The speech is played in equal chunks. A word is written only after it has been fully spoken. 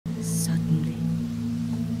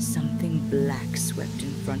black swept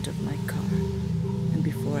in front of my car, and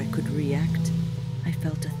before I could react, I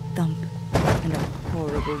felt a thump and a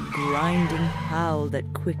horrible grinding howl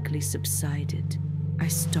that quickly subsided. I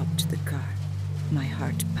stopped the car, my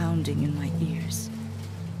heart pounding in my ears.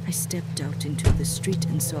 I stepped out into the street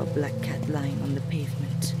and saw a black cat lying on the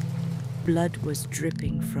pavement. Blood was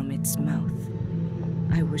dripping from its mouth.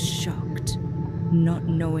 I was shocked. Not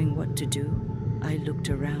knowing what to do, I looked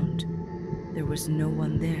around. There was no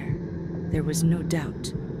one there. There was no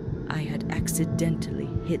doubt I had accidentally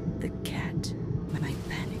hit the cat. My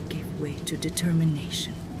panic gave way to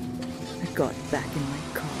determination. I got back in my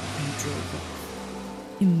car and drove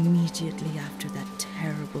off. Immediately after that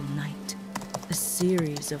terrible night, a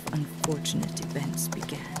series of unfortunate events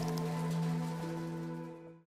began.